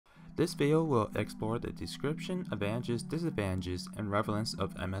This video will explore the description, advantages, disadvantages, and relevance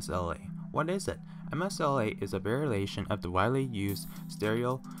of MSLA. What is it? MSLA is a variation of the widely used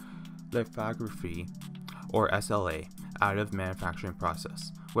stereolithography, or SLA, additive manufacturing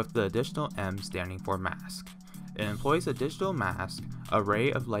process, with the additional M standing for mask. It employs a digital mask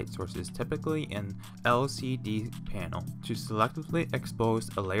array of light sources, typically an LCD panel, to selectively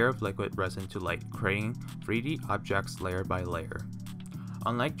expose a layer of liquid resin to light, creating 3D objects layer by layer.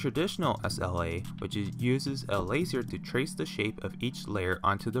 Unlike traditional SLA, which uses a laser to trace the shape of each layer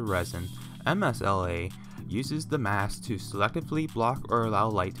onto the resin, MSLA uses the mask to selectively block or allow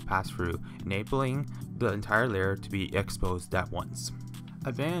light to pass through, enabling the entire layer to be exposed at once.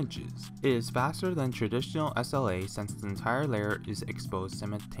 Advantages: it is faster than traditional SLA since the entire layer is exposed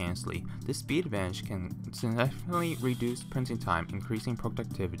simultaneously. This speed advantage can significantly reduce printing time, increasing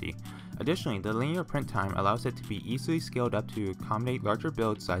productivity. Additionally, the linear print time allows it to be easily scaled up to accommodate larger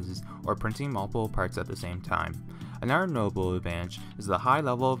build sizes or printing multiple parts at the same time. Another notable advantage is the high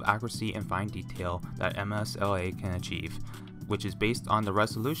level of accuracy and fine detail that MSLA can achieve, which is based on the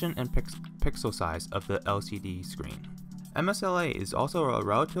resolution and pixel size of the LCD screen. MSLA is also a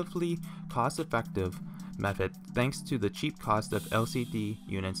relatively cost-effective method thanks to the cheap cost of LCD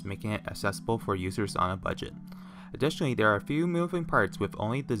units, making it accessible for users on a budget. Additionally, there are few moving parts, with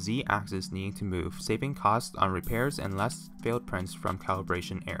only the Z-axis needing to move, saving costs on repairs and less failed prints from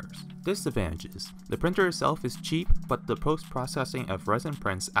calibration errors. Disadvantages: the printer itself is cheap, but the post-processing of resin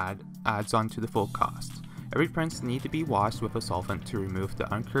prints adds on to the full cost. Every print needs to be washed with a solvent to remove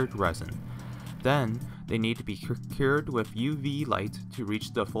the uncured resin. Then, they need to be cured with UV light to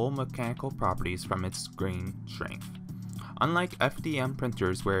reach the full mechanical properties from its grain strength. Unlike FDM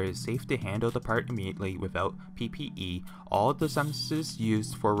printers, where it is safe to handle the part immediately without PPE, all the substances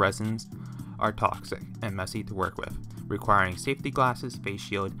used for resins are toxic and messy to work with, requiring safety glasses, face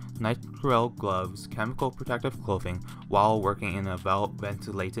shield, nitrile gloves, chemical protective clothing while working in a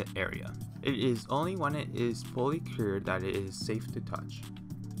well-ventilated area. It is only when it is fully cured that it is safe to touch.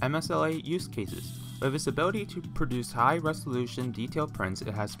 MSLA use cases: with its ability to produce high-resolution detailed prints,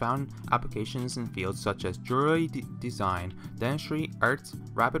 it has found applications in fields such as jewelry design, dentistry, art,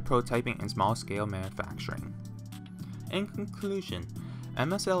 rapid prototyping, and small-scale manufacturing. In conclusion,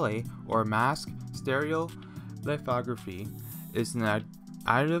 MSLA, or mask stereolithography, is an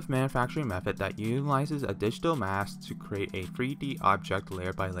additive manufacturing method that utilizes a digital mask to create a 3D object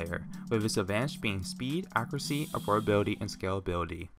layer by layer, with its advantage being speed, accuracy, affordability, and scalability.